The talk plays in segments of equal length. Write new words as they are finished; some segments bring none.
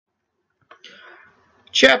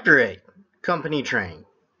Chapter 8, Company Training.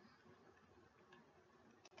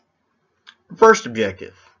 First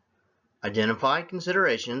objective, identify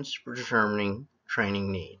considerations for determining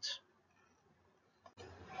training needs.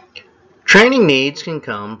 Training needs can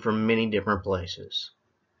come from many different places.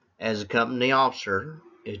 As a company officer,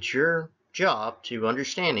 it's your job to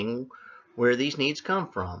understanding where these needs come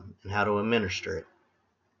from and how to administer it.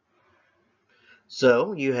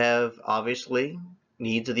 So you have obviously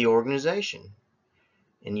needs of the organization,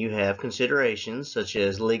 and you have considerations such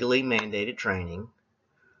as legally mandated training,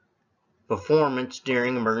 performance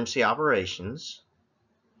during emergency operations,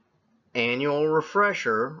 annual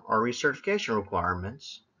refresher or recertification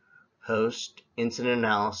requirements, post-incident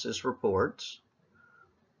analysis reports,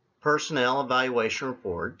 personnel evaluation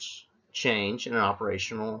reports, change in an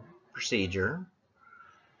operational procedure,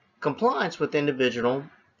 compliance with individual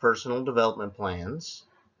personal development plans,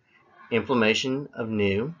 implementation of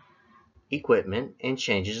new equipment, and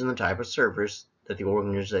changes in the type of service that the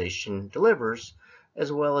organization delivers, as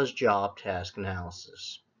well as job task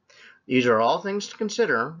analysis. These are all things to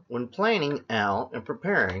consider when planning out and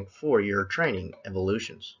preparing for your training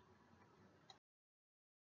evolutions.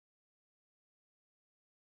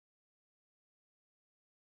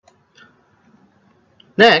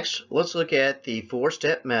 Next, let's look at the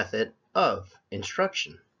four-step method of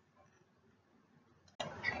instruction.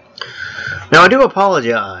 Now, I do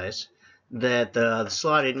apologize that the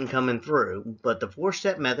slide didn't come in through, but the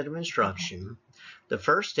four-step method of instruction, the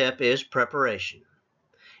first step is preparation.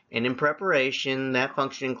 And in preparation, that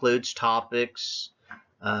function includes topics,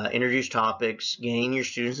 introduce topics, gain your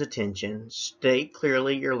students' attention, state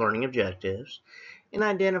clearly your learning objectives, and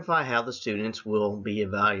identify how the students will be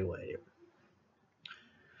evaluated.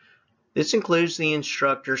 This includes the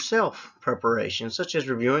instructor's self-preparation, such as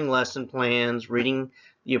reviewing lesson plans, reading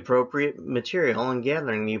the appropriate material, and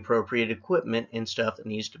gathering the appropriate equipment and stuff that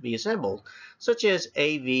needs to be assembled, such as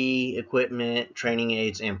AV, equipment, training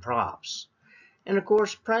aids, and props. And of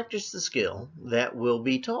course, practice the skill that will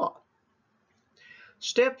be taught.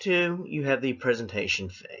 Step 2, you have the presentation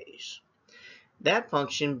phase. That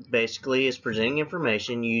function basically is presenting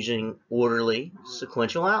information using orderly,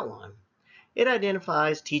 sequential outline. It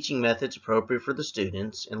identifies teaching methods appropriate for the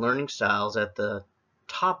students and learning styles at the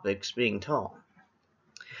topics being taught.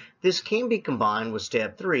 This can be combined with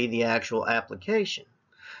step 3, the actual application.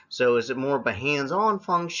 So is it more of a hands-on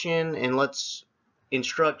function and let's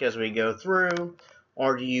instruct as we go through,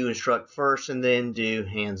 or do you instruct first and then do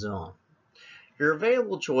hands-on? Your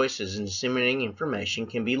available choices in disseminating information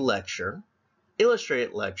can be lecture,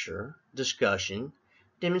 illustrated lecture, discussion,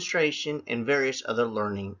 demonstration, and various other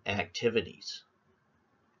learning activities.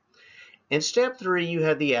 In step 3, you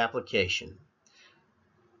have the application.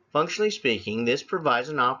 Functionally speaking, this provides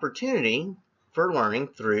an opportunity for learning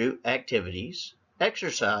through activities,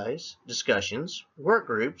 exercise, discussions, work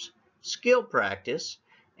groups, skill practice,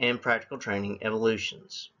 and practical training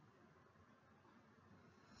evolutions.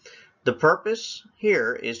 The purpose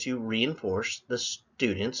here is to reinforce the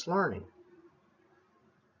student's learning.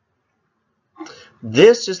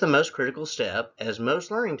 This is the most critical step, as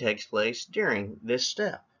most learning takes place during this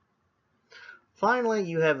step. Finally,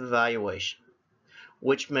 you have evaluation,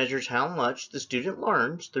 which measures how much the student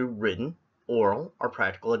learns through written, oral, or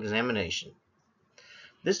practical examination.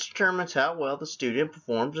 This determines how well the student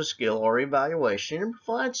performs a skill or evaluation and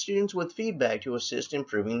provides students with feedback to assist in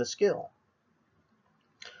improving the skill.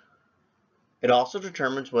 It also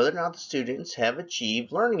determines whether or not the students have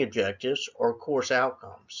achieved learning objectives or course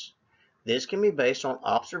outcomes. This can be based on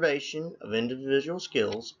observation of individual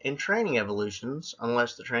skills and training evolutions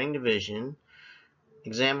unless the training division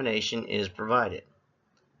examination is provided.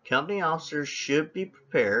 Company officers should be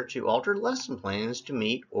prepared to alter lesson plans to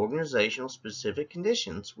meet organizational specific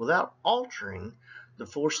conditions without altering the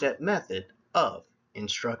four-step method of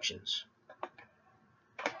instructions.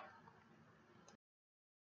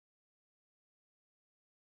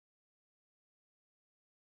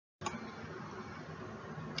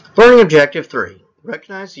 Learning Objective 3.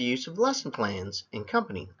 Recognize the use of lesson plans in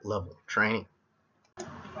company level training.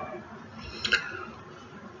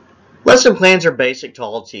 Lesson plans are basic to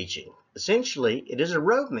all teaching. Essentially, it is a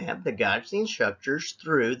roadmap that guides the instructors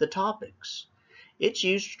through the topics. It's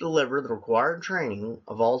used to deliver the required training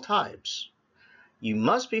of all types. You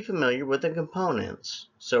must be familiar with the components,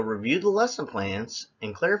 so review the lesson plans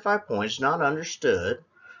and clarify points not understood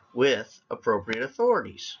with appropriate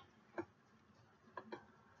authorities.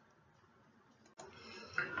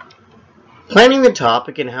 Planning the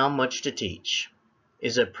topic and how much to teach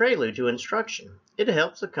is a prelude to instruction. It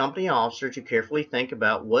helps the company officer to carefully think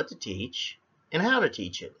about what to teach and how to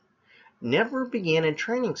teach it. Never begin a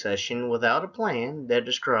training session without a plan that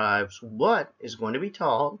describes what is going to be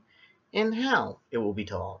taught and how it will be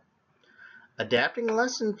taught. Adapting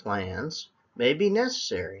lesson plans may be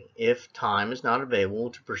necessary if time is not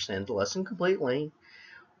available to present the lesson completely,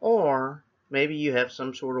 or maybe you have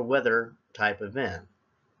some sort of weather type event.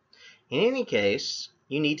 In any case,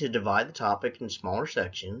 you need to divide the topic in smaller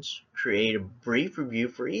sections, create a brief review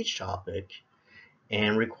for each topic,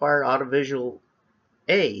 and require audiovisual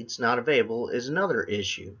aids not available is another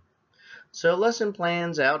issue. So lesson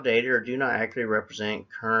plans outdated or do not accurately represent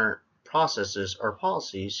current processes or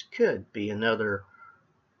policies could be another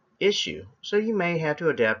issue. So you may have to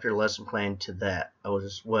adapt your lesson plan to that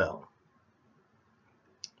as well.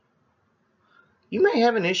 You may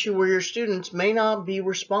have an issue where your students may not be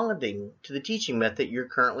responding to the teaching method you're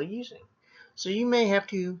currently using. So you may have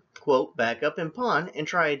to, quote, back up and punt and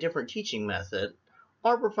try a different teaching method,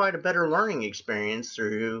 or provide a better learning experience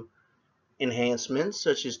through enhancements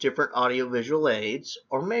such as different audiovisual aids,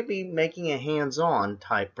 or maybe making a hands-on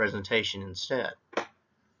type presentation instead,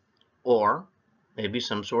 or maybe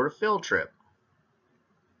some sort of field trip.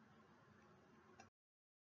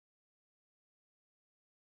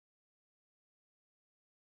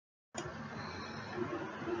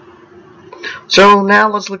 So now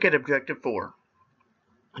let's look at Objective 4.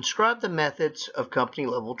 Describe the methods of company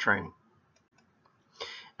level training.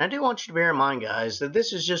 I do want you to bear in mind, guys, that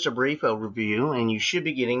this is just a brief overview and you should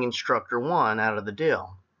be getting Instructor 1 out of the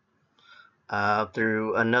deal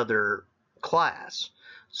through another class.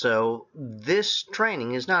 So this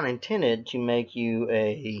training is not intended to make you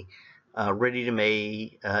a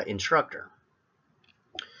ready-to-made instructor.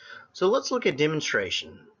 So let's look at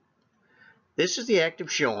demonstration. This is the act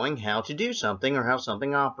of showing how to do something or how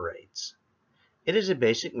something operates. It is a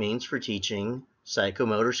basic means for teaching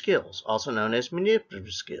psychomotor skills, also known as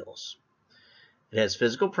manipulative skills. It has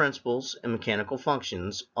physical principles and mechanical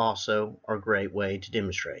functions, also are a great way to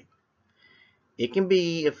demonstrate. It can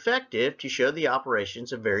be effective to show the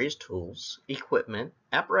operations of various tools, equipment,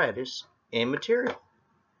 apparatus, and material.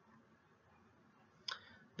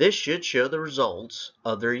 This should show the results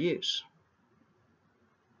of their use.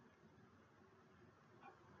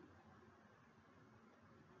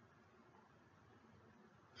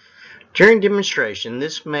 During demonstration,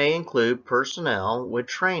 this may include personnel with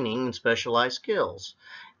training and specialized skills,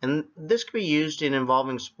 and this can be used in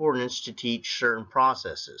involving subordinates to teach certain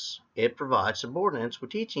processes. It provides subordinates with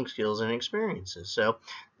teaching skills and experiences. So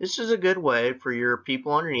this is a good way for your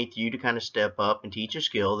people underneath you to kind of step up and teach a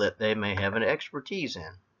skill that they may have an expertise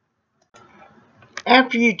in.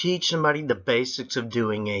 After you teach somebody the basics of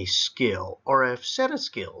doing a skill or a set of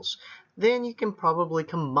skills, then you can probably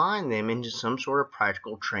combine them into some sort of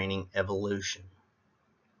practical training evolution.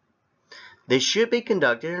 They should be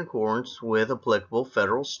conducted in accordance with applicable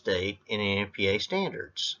federal, state, and NFPA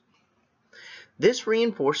standards. This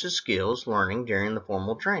reinforces skills learning during the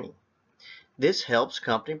formal training. This helps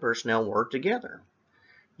company personnel work together.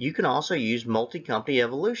 You can also use multi-company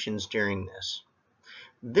evolutions during this.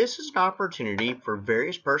 This is an opportunity for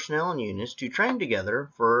various personnel and units to train together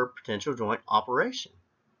for potential joint operation.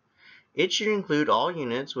 It should include all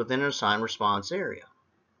units within an assigned response area.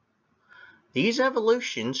 These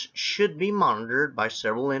evolutions should be monitored by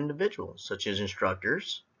several individuals, such as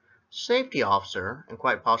instructors, safety officer, and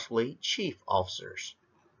quite possibly chief officers.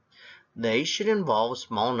 They should involve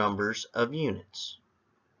small numbers of units.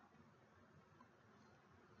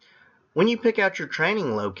 When you pick out your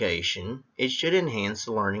training location, it should enhance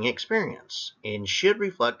the learning experience and should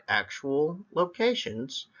reflect actual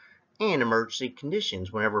locations and emergency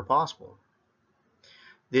conditions whenever possible.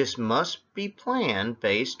 This must be planned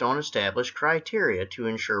based on established criteria to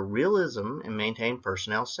ensure realism and maintain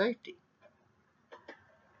personnel safety.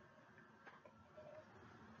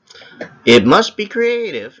 It must be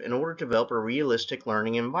creative in order to develop a realistic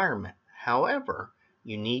learning environment. However,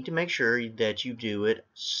 you need to make sure that you do it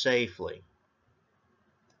safely.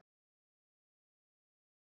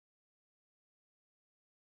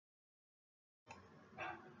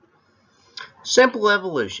 Simple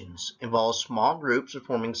evolutions involve small groups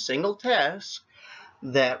performing single tasks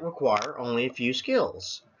that require only a few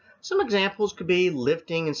skills. Some examples could be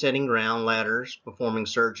lifting and setting ground ladders, performing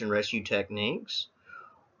search and rescue techniques,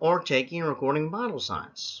 or taking and recording vital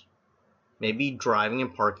signs. Maybe driving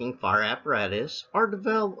and parking fire apparatus, or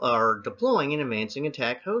deploying and advancing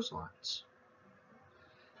attack hose lines.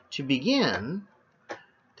 To begin,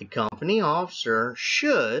 the company officer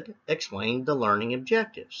should explain the learning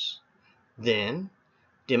objectives. Then,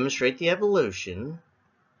 demonstrate the evolution.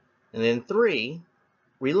 And then 3,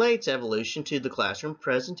 relates evolution to the classroom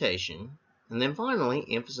presentation. And then finally,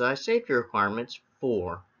 emphasize safety requirements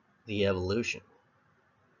for the evolution.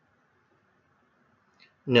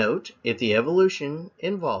 Note, if the evolution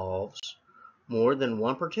involves more than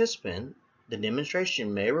one participant, the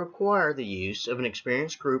demonstration may require the use of an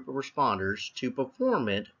experienced group of responders to perform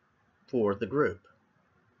it for the group.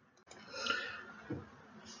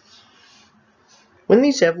 When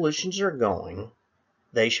these evolutions are going,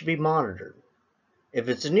 they should be monitored. If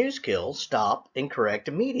it's a new skill, stop and correct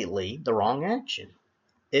immediately the wrong action.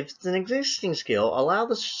 If it's an existing skill, allow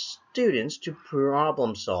the students to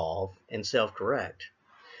problem solve and self-correct.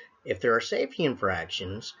 If there are safety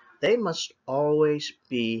infractions, they must always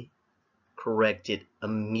be corrected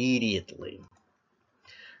immediately.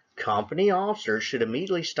 Company officers should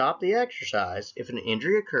immediately stop the exercise if an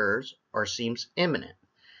injury occurs or seems imminent.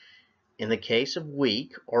 In the case of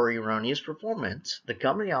weak or erroneous performance, the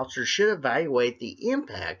company officer should evaluate the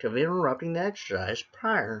impact of interrupting the exercise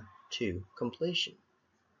prior to completion.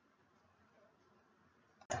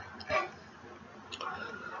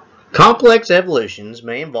 Complex evolutions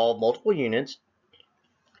may involve multiple units,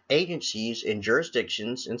 agencies, and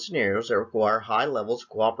jurisdictions in scenarios that require high levels of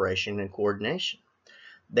cooperation and coordination.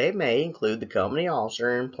 They may include the company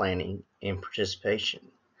officer in planning and participation.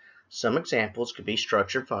 Some examples could be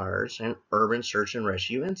structured fires and urban search and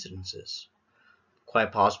rescue incidences,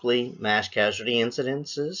 quite possibly mass casualty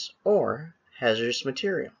incidences or hazardous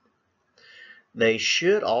material. They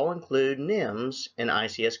should all include NIMS and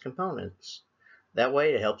ICS components. That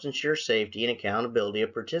way it helps ensure safety and accountability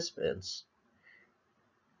of participants.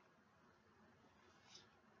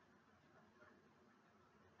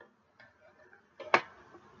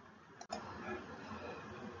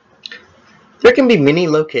 There can be many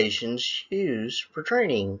locations used for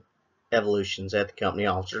training evolutions at the company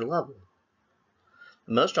officer level.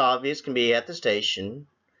 The most obvious can be at the station,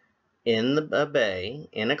 in the bay,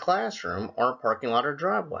 in a classroom, or a parking lot or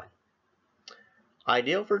driveway.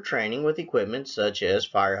 Ideal for training with equipment such as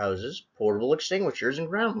fire hoses, portable extinguishers, and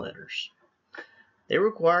ground letters. They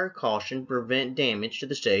require caution to prevent damage to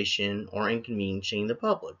the station or inconveniencing the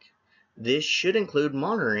public. This should include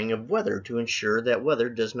monitoring of weather to ensure that weather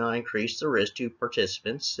does not increase the risk to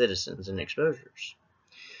participants, citizens, and exposures.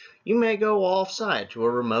 You may go off-site to a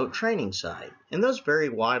remote training site, and those vary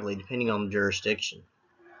widely depending on the jurisdiction.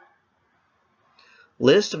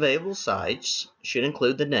 List of available sites should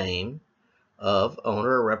include the name of owner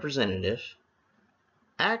or representative,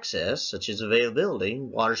 access, such as availability,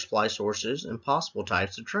 water supply sources, and possible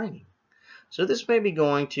types of training. So this may be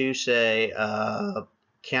going to, say, a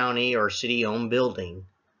county or city-owned building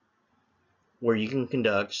where you can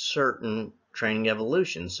conduct certain training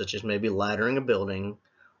evolutions, such as maybe laddering a building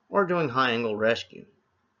or doing high-angle rescue.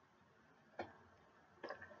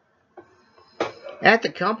 At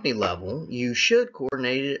the company level, you should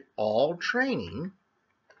coordinate all training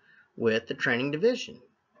with the training division.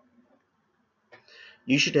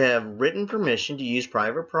 You should have written permission to use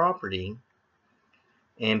private property,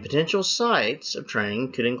 and potential sites of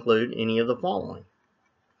training could include any of the following.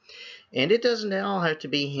 And it doesn't all have to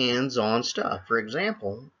be hands-on stuff. For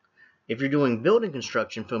example, if you're doing building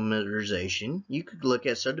construction familiarization, you could look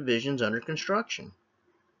at subdivisions under construction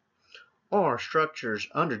or structures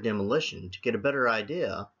under demolition to get a better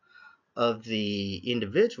idea of the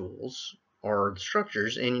individuals or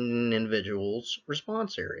structures in an individual's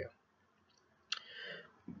response area.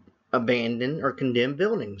 Abandoned or condemned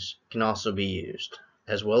buildings can also be used,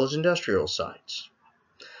 as well as industrial sites.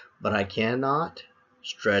 But I cannot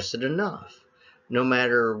stress it enough. No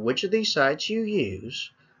matter which of these sites you use,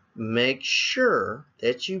 make sure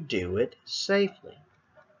that you do it safely.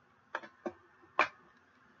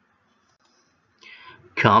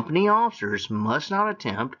 Company officers must not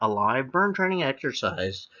attempt a live burn training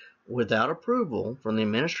exercise without approval from the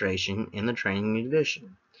administration and the training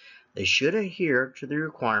division. They should adhere to the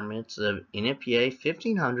requirements of NFPA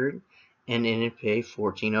 1500 and NFPA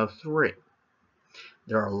 1403.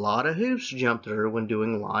 There are a lot of hoops to jump through when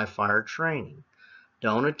doing live fire training.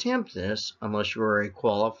 Don't attempt this unless you are a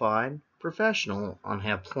qualified professional and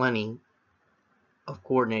have plenty of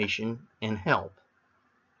coordination and help.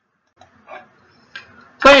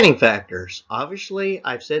 Planning factors. Obviously,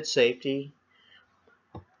 I've said safety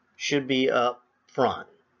should be up front,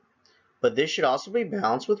 but this should also be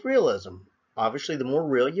balanced with realism. Obviously, the more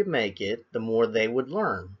real you make it, the more they would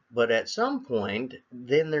learn. But at some point,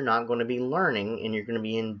 then they're not going to be learning and you're going to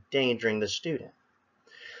be endangering the student.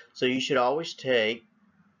 So you should always take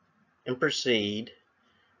and proceed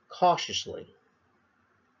cautiously.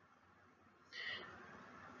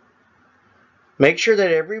 Make sure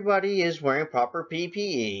that everybody is wearing proper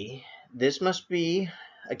PPE. This must be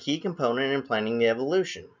a key component in planning the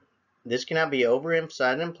evolution. This cannot be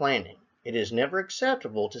overemphasized in planning. It is never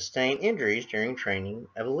acceptable to sustain injuries during training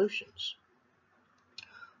evolutions.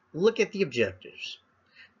 Look at the objectives.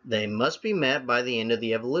 They must be met by the end of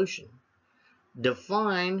the evolution.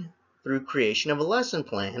 Define through creation of a lesson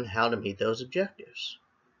plan how to meet those objectives.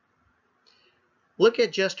 Look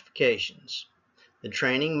at justifications. The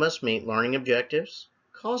training must meet learning objectives,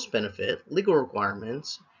 cost benefit, legal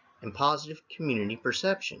requirements, and positive community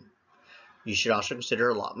perception. You should also consider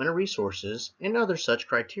allotment of resources and other such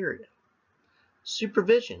criteria.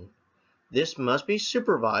 Supervision. This must be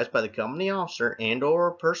supervised by the company officer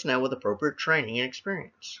and/or personnel with appropriate training and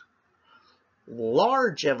experience.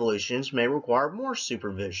 Large evolutions may require more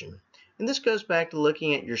supervision, and this goes back to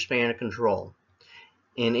looking at your span of control.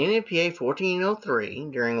 In NFPA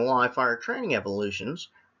 1403, during live fire training evolutions,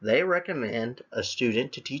 they recommend a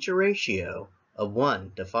student to teacher ratio of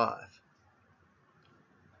 1 to 5.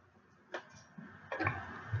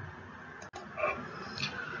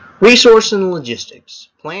 Resource and logistics.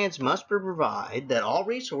 Plans must provide that all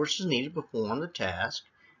resources needed to perform the task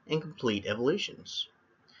and complete evolutions.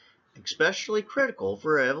 Especially critical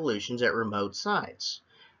for evolutions at remote sites.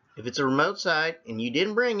 If it's a remote site and you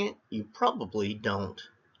didn't bring it, you probably don't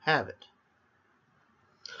have it.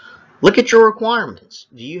 Look at your requirements.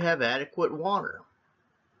 Do you have adequate water?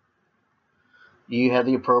 Do you have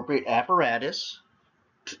the appropriate apparatus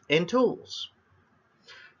and tools?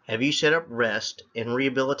 Have you set up rest and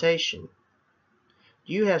rehabilitation?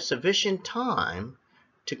 Do you have sufficient time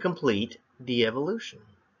to complete the evolution?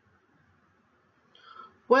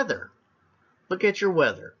 Weather. Look at your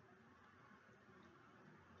weather.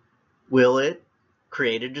 Will it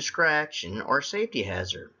create a distraction or safety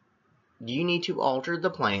hazard? Do you need to alter the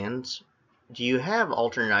plans? Do you have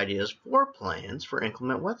alternate ideas for plans for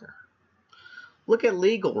inclement weather? Look at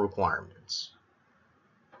legal requirements.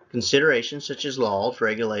 Considerations such as laws,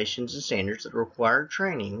 regulations, and standards that require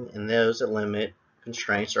training and those that limit,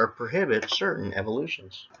 constraints, or prohibit certain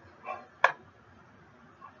evolutions.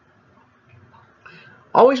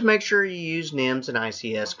 Always make sure you use NIMS and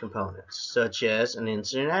ICS components, such as an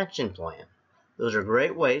incident action plan. Those are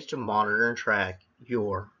great ways to monitor and track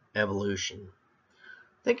your evolution.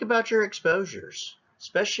 Think about your exposures,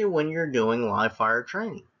 especially when you're doing live fire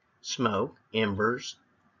training. Smoke, embers,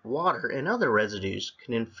 water, and other residues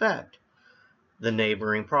can infect the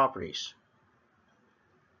neighboring properties.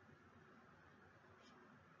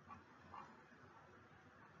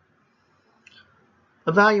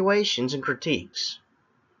 Evaluations and critiques.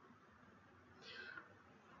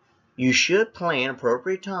 You should plan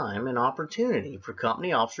appropriate time and opportunity for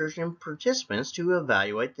company officers and participants to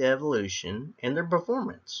evaluate the evolution and their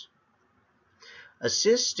performance.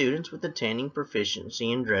 Assist students with attaining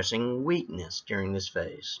proficiency and addressing weakness during this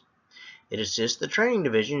phase. It assists the training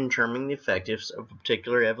division in determining the effectiveness of a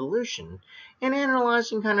particular evolution and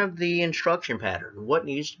analyzing kind of the instruction pattern, what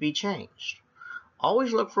needs to be changed.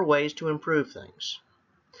 Always look for ways to improve things.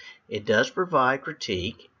 It does provide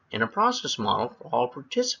critique and a process model for all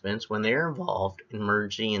participants when they are involved in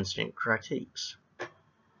emergency incident critiques.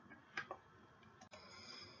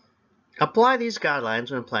 Apply these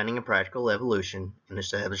guidelines when planning a practical evolution and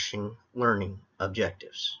establishing learning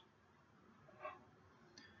objectives.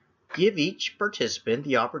 Give each participant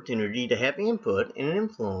the opportunity to have input and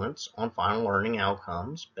influence on final learning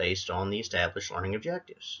outcomes based on the established learning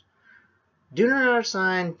objectives. Do not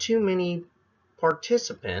assign too many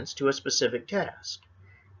participants to a specific task.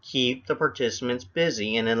 Keep the participants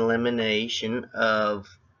busy in an elimination of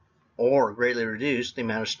or greatly reduce the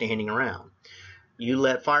amount of standing around. You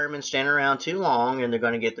let firemen stand around too long and they're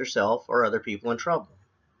going to get themselves or other people in trouble.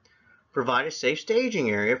 Provide a safe staging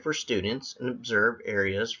area for students and observe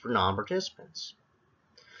areas for non-participants.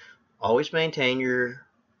 Always maintain your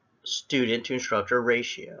student to instructor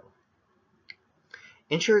ratio.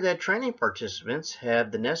 Ensure that training participants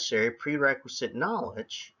have the necessary prerequisite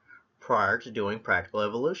knowledge prior to doing practical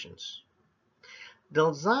evolutions.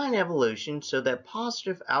 Design evolution so that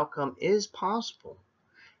positive outcome is possible.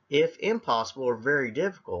 If impossible or very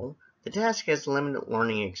difficult, the task has limited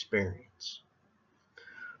learning experience.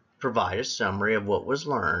 Provide a summary of what was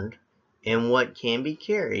learned and what can be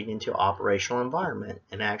carried into operational environment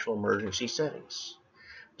and actual emergency settings.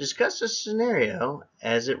 Discuss the scenario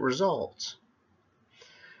as it results.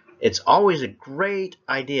 It's always a great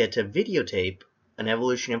idea to videotape an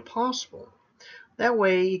evolution if possible. That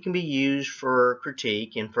way it can be used for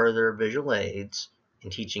critique and further visual aids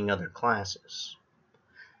in teaching other classes.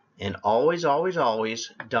 And always, always,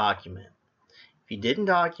 always document. If you didn't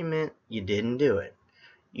document, you didn't do it.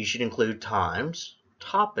 You should include times,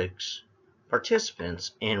 topics,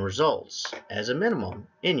 participants, and results as a minimum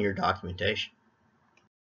in your documentation.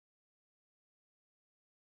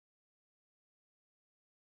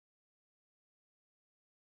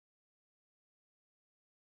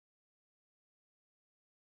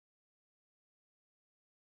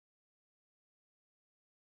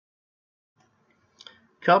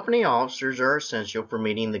 Company officers are essential for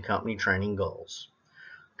meeting the company training goals.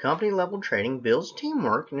 Company-level training builds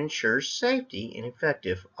teamwork and ensures safety and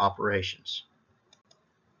effective operations.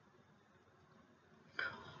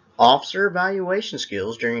 Officer evaluation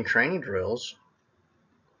skills during training drills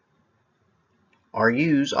are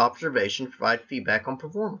use observation to provide feedback on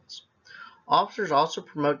performance. Officers also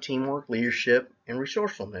promote teamwork, leadership, and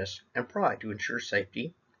resourcefulness and pride to ensure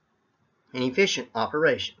safety and efficient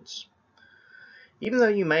operations. Even though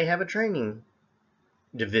you may have a training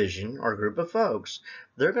division or group of folks,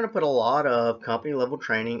 they're going to put a lot of company level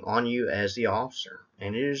training on you as the officer,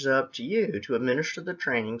 and it is up to you to administer the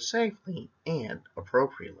training safely and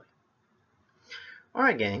appropriately.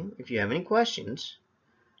 Alright gang, if you have any questions,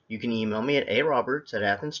 you can email me at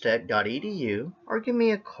aroberts@athenstech.edu or give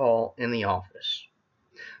me a call in the office.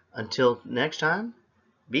 Until next time,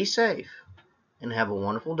 be safe and have a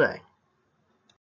wonderful day.